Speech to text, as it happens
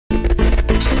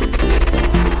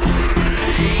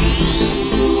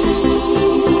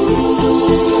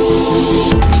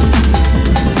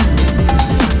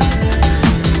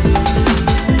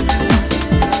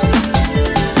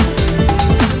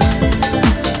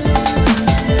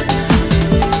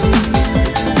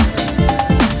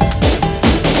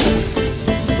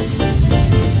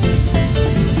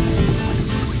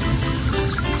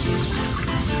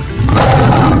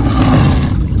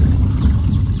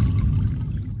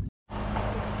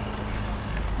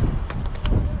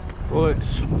Well,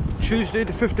 it's Tuesday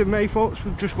the 5th of May, folks.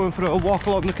 We're just going for a walk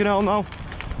along the canal now,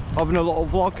 having a little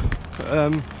vlog.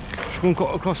 Just going to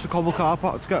cut across the cobble car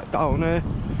park to get down here.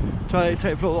 Try to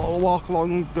take for a little walk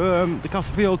along the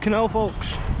Castlefield Canal,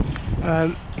 folks.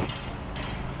 Yeah,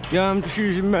 I'm just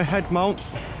using my head mount.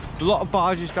 There's a lot of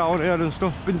barges down here and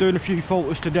stuff. Been doing a few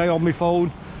photos today on my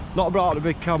phone. Not brought out a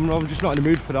big camera. I'm just not in the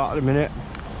mood for that at the minute.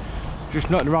 Just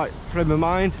not in the right frame of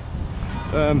mind.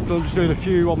 So I'm just doing a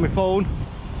few on my phone.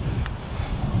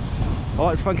 I'd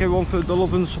like to thank everyone for the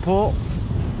love and support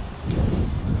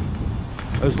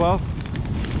as well.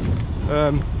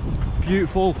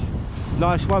 Beautiful,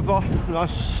 nice weather,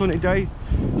 nice sunny day.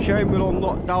 Shame we're on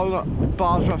lockdown, that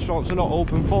bars, restaurants are not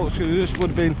open, folks, because this would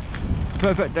have been a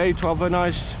perfect day to have a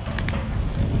nice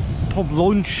pub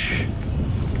lunch,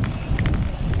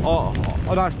 or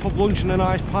a nice pub lunch and a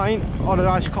nice pint, or a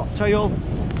nice cocktail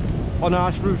on a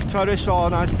nice roof terrace or a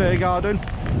nice beer garden.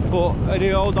 But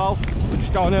anyhow, now we're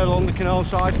just down here along the canal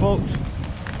side, folks,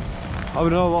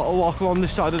 having a little walk along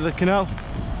this side of the canal.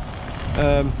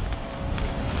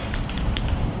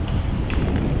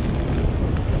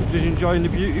 Just enjoying the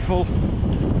beautiful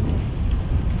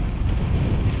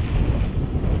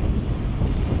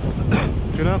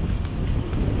canal.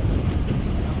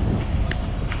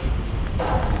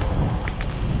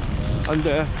 And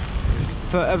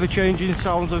for ever-changing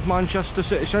sounds of Manchester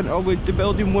city centre with the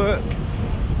building work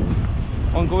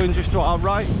ongoing just to our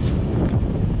right,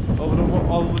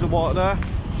 over the water there.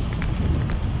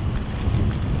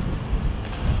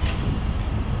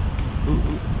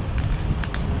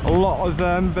 A lot of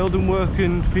building work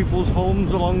in people's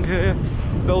homes along here,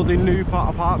 building new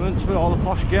apartments for all the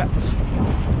posh gets.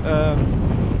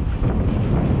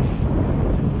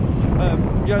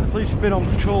 Yeah, the police have been on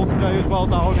patrol today as well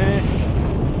down here.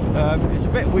 It's a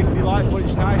bit windy like, but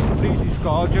it's nice. The breeze is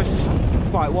gorgeous. It's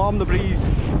quite warm, the breeze.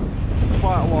 It's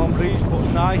quite a warm breeze, but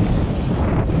nice.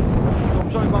 So I'm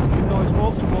sorry about the noise,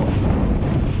 folks, but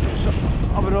just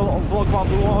having a little vlog while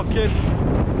we're walking.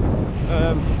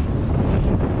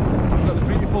 Got the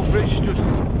beautiful bridge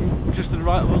just to the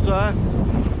right of us there,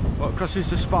 what crosses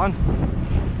the span.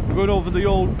 We're going over the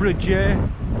old bridge here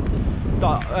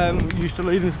that used to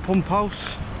lead into the pump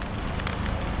house,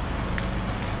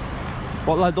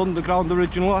 what led underground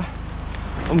originally,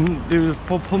 and there was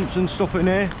pumps and stuff in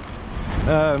here,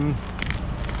 and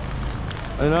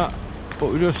that.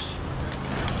 But we're just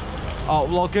out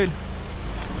vlogging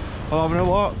and having a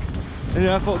walk. And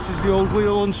yeah, folks, there's the old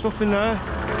wheel and stuff in there.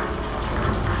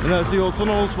 And there's the old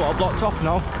tunnels, what are blocked off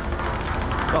now.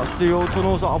 That's the old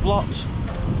tunnels that are blocked.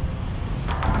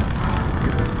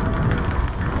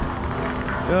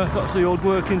 Yeah, that's the old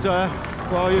workings there,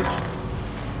 wires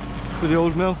for the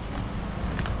old mill.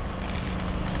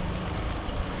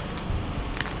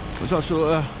 It's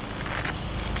absolutely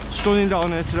stunning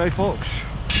down here today, folks.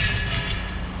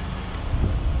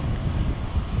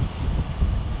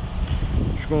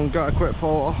 Just go and get a quick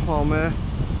photo while I'm here.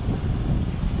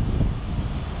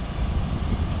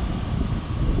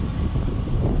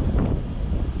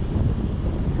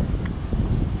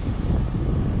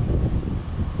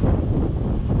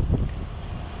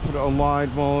 Put it on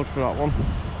wide mode for that one.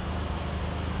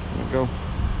 There we go.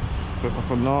 Put it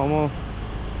back on normal.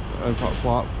 In fact,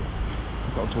 flat.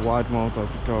 Got to wide mode. There we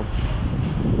go.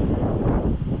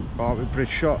 Got my bridge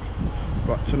shot.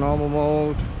 Back to normal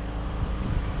mode.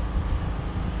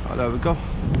 Oh, there we go.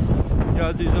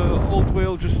 Yeah, there's an old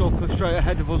wheel just up straight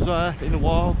ahead of us there in the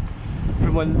wall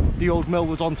from when the old mill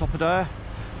was on top of there.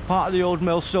 Part of the old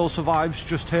mill still survives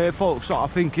just here, folks, that I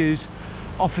think is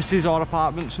offices or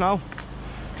apartments now,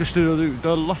 just to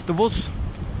the left of us.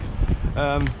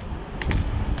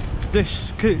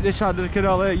 This side of the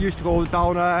canal here used to go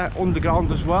down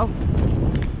underground as well,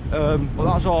 but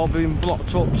that's all been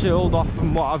blocked up, sealed off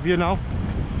and what have you now.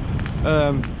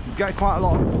 Get quite a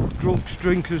lot of drugs,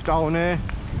 drinkers down here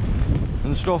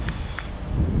and stuff,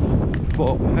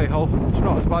 but hey ho, it's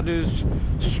not as bad as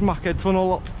Smackhead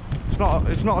Tunnel. It's not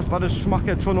as bad as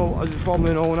Smackhead Tunnel as it's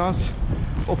formerly known as,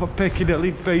 up at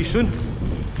Piccadilly Basin,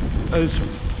 as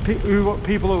people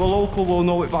who are local will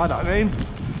know it by that name,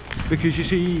 because you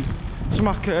see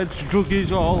smackheads,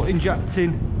 druggies all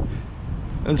injecting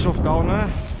and stuff down there.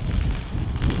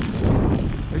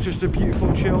 It's just a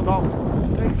beautiful chilled out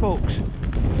day, folks.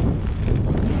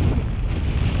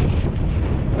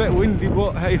 Bit windy,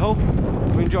 but hey ho,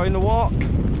 we're enjoying the walk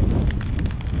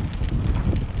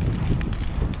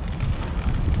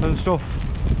and stuff.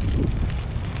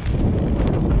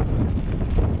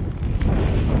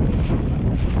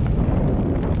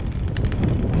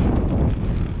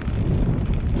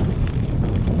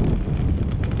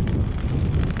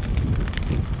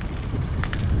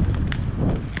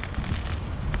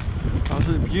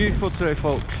 beautiful today,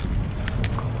 folks.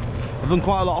 I've done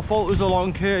quite a lot of photos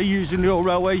along here using the old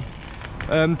railway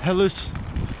pillars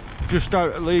just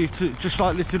slightly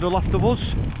to the left of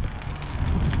us.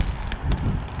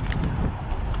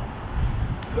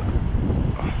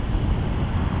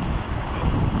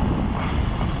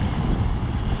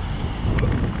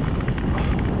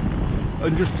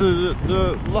 And just to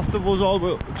the left of us,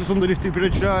 all just underneath the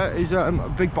bridge there, is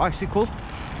a big bicycle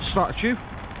statue.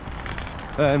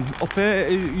 Up here,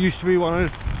 it used to be one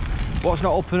of what's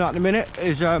not open at the minute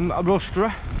is a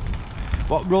roastery.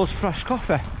 What roasts fresh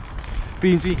coffee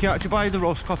beans. You can actually buy the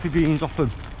roast coffee beans off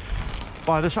them,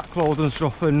 buy the sackload and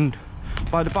stuff, and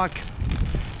buy the bag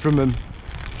from them.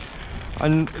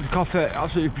 And the coffee,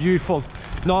 absolutely beautiful.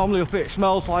 Normally up here it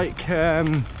smells like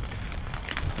a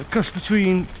cross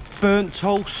between burnt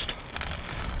toast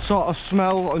sort of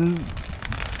smell and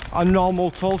normal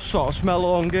toast sort of smell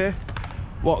along here.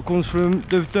 What comes from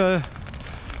the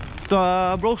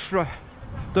roastery,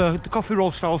 the coffee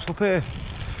roast house up here.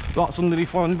 That's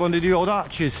underneath one of the old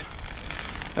arches.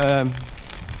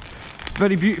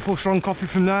 Very beautiful strong coffee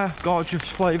from there. Gorgeous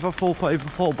flavour, full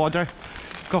body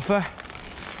coffee.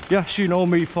 Yes, you know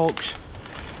me, folks,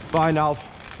 by now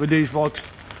with these vlogs.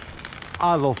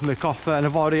 I love my coffee, and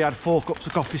I've already had 4 cups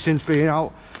of coffee since being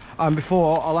out, and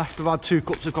before I left I've had 2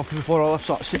 cups of coffee before I left,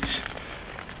 so that's 6.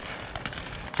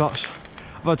 I've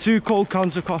had 2 cold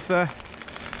cans of coffee,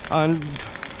 and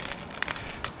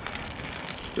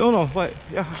oh no, wait,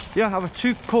 yeah, I've had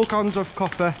 2 cold cans of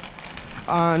coffee,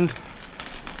 and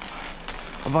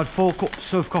I've had 4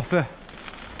 cups of coffee.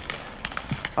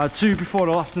 I had 2 before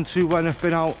I left and 2 when I've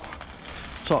been out,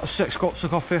 so that's 6 cups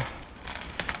of coffee.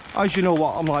 As you know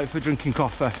what I'm like for drinking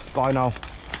coffee by now.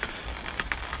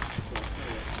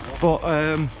 But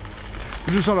we're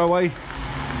just on our way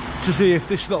to see if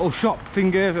this little shop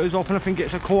thing here is open. I think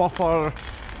it's a Co-op or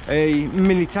a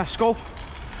mini Tesco,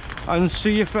 and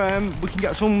see if we can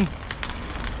get some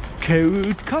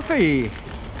cold coffee.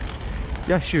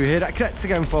 Yes, you hear that correct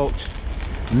again, folks.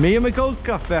 Me and my cold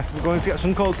coffee. We're going to get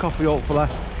some cold coffee, hopefully.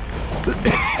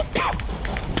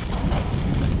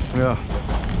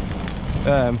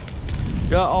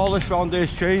 Yeah, all this round here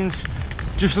has changed.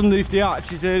 Just underneath the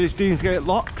arches here is Deansgate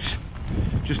Locks.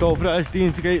 Just over there is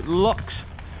Deansgate Locks.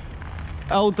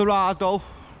 Eldorado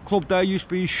club there used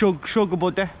to be Sugar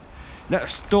Buddy.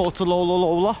 Next door to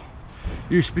Lola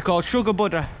used to be called Sugar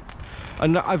Buddy,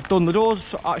 and I've done the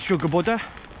doors at Sugar Buddy.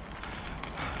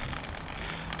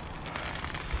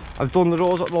 I've done the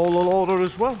doors at Lola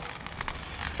as well.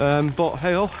 But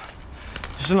hey ho,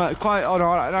 it's like quite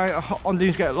alright night on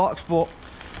Deansgate Locks, but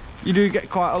you do get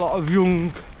quite a lot of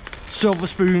young silver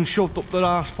spoons shoved up their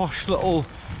arse, posh little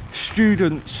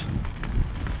students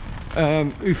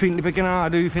who think they're big and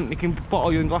hard, who think they can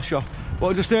bottle you and glass you.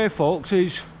 But just here, folks,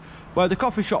 is where the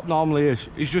coffee shop normally is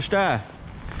just there.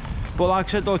 But like I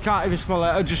said though, I can't even smell it.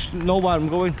 I just know where I'm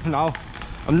going now.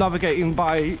 I'm navigating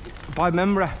by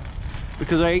memory,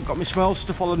 because I ain't got my smells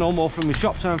to follow no more from my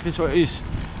shops and everything, so it is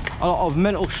a lot of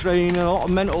mental strain and a lot of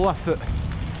mental effort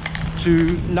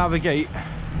to navigate.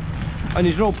 And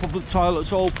there's no public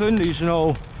toilets open, there's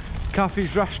no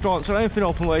cafes, restaurants or anything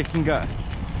open where you can get.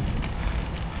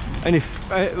 And if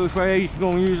where you can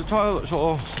go and use the toilet,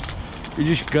 so you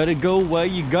just gotta go where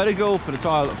you gotta go for the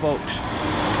toilet, folks.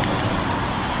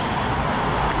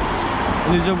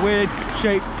 And there's a weird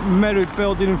shaped mirrored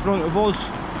building in front of us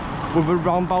with a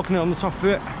round balcony on the top of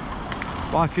it,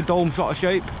 like a dome sort of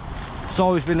shape. It's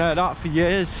always been like that for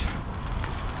years.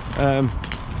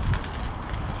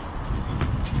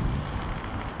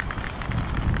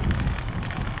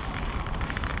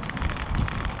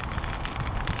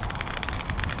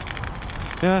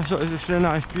 Yeah, so it's just a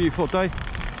nice beautiful day.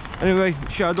 Anyway,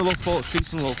 share the love, folks,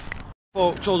 peace and love.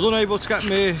 Folks, I was unable to get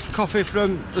my coffee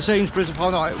from the Sainsbury's, I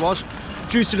found out it was,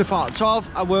 due to the fact of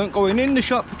I weren't going in the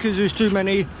shop because there's too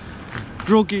many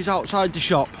druggies outside the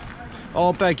shop,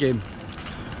 all begging.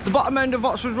 The bottom end of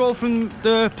Oxford Road from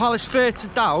the Palace Theatre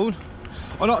down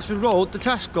on Oxford Road, the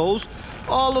Tesco's,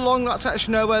 all along that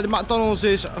section there where the McDonald's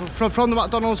is, from the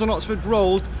McDonald's on Oxford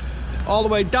Road all the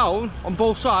way down on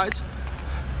both sides,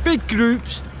 big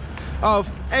groups of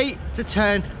 8 to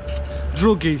 10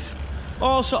 druggies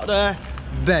all sat there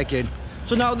begging.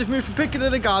 So now they've moved from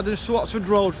Piccadilly Gardens to Oxford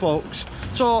Road, folks.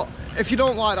 So if you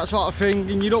don't like that sort of thing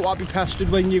and you don't want to be pestered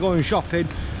when you're going shopping,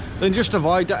 then just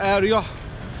avoid that area.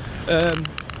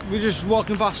 We're just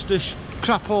walking past this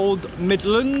crap old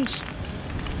Midlands,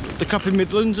 the crappy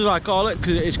Midlands as I call it,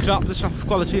 because it is crap. The staff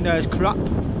quality in there is crap.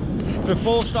 For a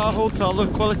 4-star hotel, the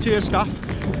quality of staff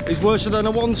is worse than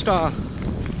a 1-star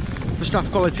for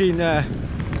staff quality in there.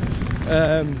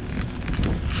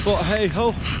 But hey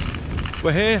ho,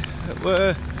 we're here.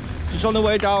 We're just on the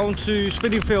way down to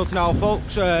Spinningfields now,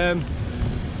 folks.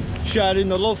 Sharing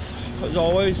the love as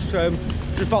always.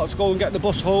 Just about to go and get the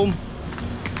bus home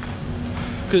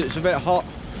because it's a bit hot.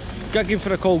 Gagging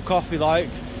for a cold coffee, like.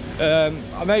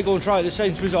 I may go and try the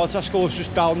Sainsbury's or Tesco's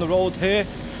just down the road here.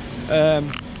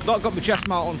 Not got my chest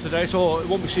mount on today, so it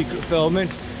won't be secret filming.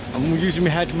 I'm using my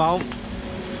head mount.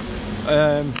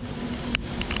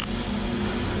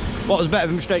 What was a bit of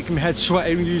a mistake in my head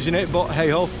sweating using it, but hey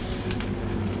ho.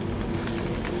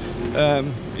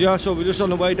 Yeah, so we're just on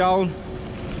the way down.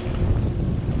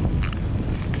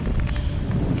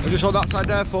 And just on that side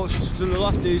there, folks, to the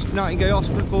left is Nightingale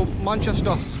Hospital,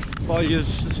 Manchester. For you,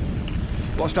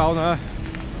 what's down there?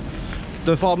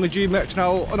 The formerly GMX,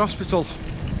 now an hospital.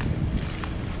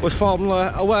 Was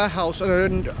formerly a warehouse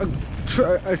and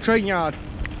a train yard.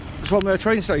 It's formerly a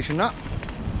train station, that.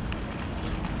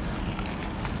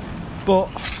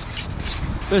 But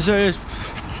there's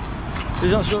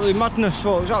absolutely madness,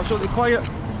 folks. It's absolutely quiet.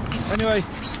 Anyway,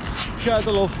 share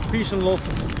the love, peace and love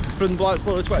from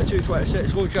Blightsborough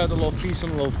 2226. Go and share the love, peace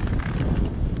and love.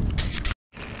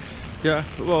 Yeah,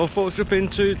 well, folks, just been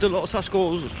to the little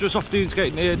Tesco's just off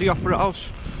Deansgate near the Opera House.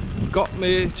 Got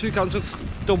me 2 cans of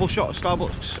double shot of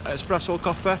Starbucks espresso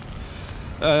coffee.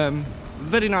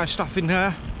 Very nice staff in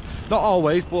there. Not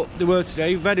always, but they were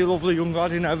today. Very lovely young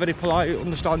lad in there, very polite,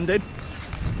 understanding.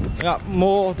 Yeah,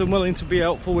 more than willing to be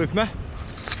helpful with me.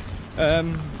 I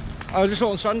just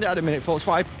don't understand it at the minute, folks,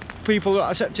 why people are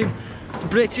accepting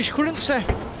British currency.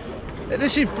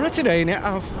 This is Britain, ain't it?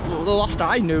 The last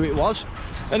I knew it was.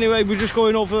 Anyway, we're just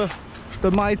going over the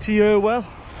mighty Irwell.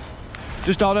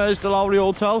 Just down there is the Lowry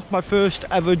Hotel, my first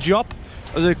ever job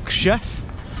as a chef,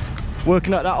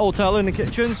 working at that hotel in the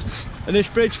kitchens. And this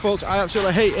bridge, folks, I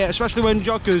absolutely hate it, especially when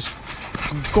joggers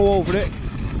go over it,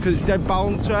 because it's dead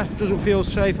bouncy, doesn't feel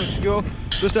safe or secure.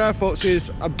 Just there, folks,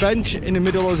 is a bench in the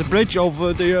middle of the bridge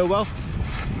over the Irwell.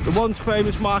 The once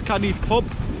famous Mark Addy pub,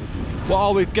 what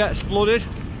always gets flooded,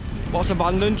 what's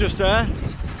abandoned just there.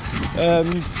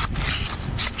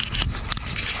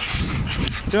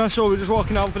 Yeah, so we're just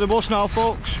walking out for the bus now,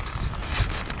 folks.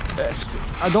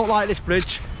 I don't like this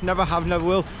bridge, never have, never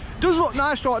will. It does look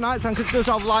nice though at night time because it does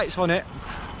have lights on it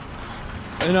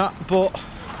and that, but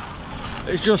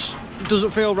it's just, it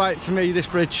doesn't feel right to me, this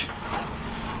bridge.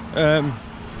 And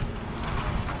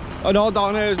all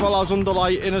down here as well as under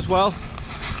lighting as well,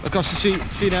 across the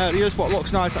scene areas, what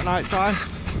looks nice at night time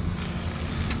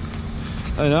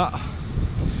and that.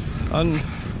 And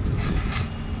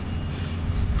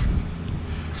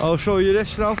I'll show you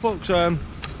this now, folks.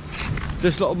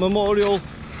 This little memorial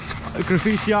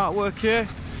graffiti artwork here,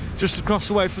 just across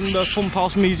the way from the Pump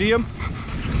House Museum.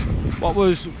 What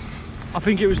was, I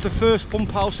think it was the first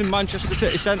pump house in Manchester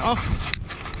city centre,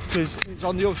 because it's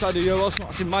on the other side of the Irwell. It's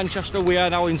not in Manchester. We are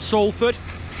now in Salford,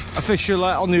 officially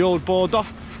on the old border.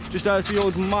 Just there's the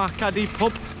old Mark Addy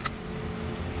pub,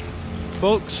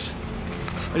 folks.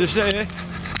 I just say here,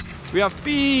 we have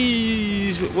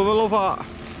bees with a love heart,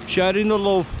 sharing the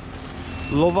love.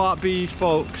 Love art bees,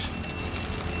 folks.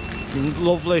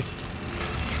 Lovely,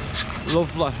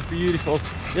 lovely, beautiful.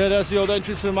 Yeah, there's the old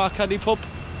entrance to the Mark Addy pub.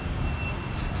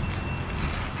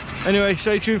 Anyway,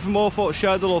 stay tuned for more, folks.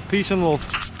 Share the love, peace and love.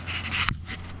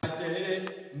 I did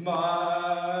it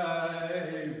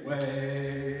my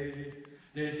way.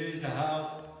 This is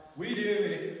how we do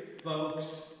it, folks.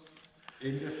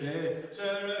 In the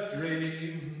theatre of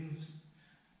dreams,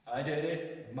 I did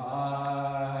it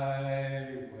my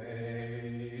way.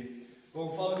 Go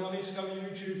and follow me on Instagram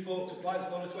and YouTube, folks, at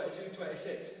Blightsborough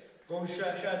 2226. Go and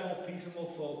share the love, peace and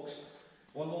love, folks.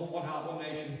 One love, one heart, one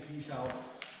nation. Peace out.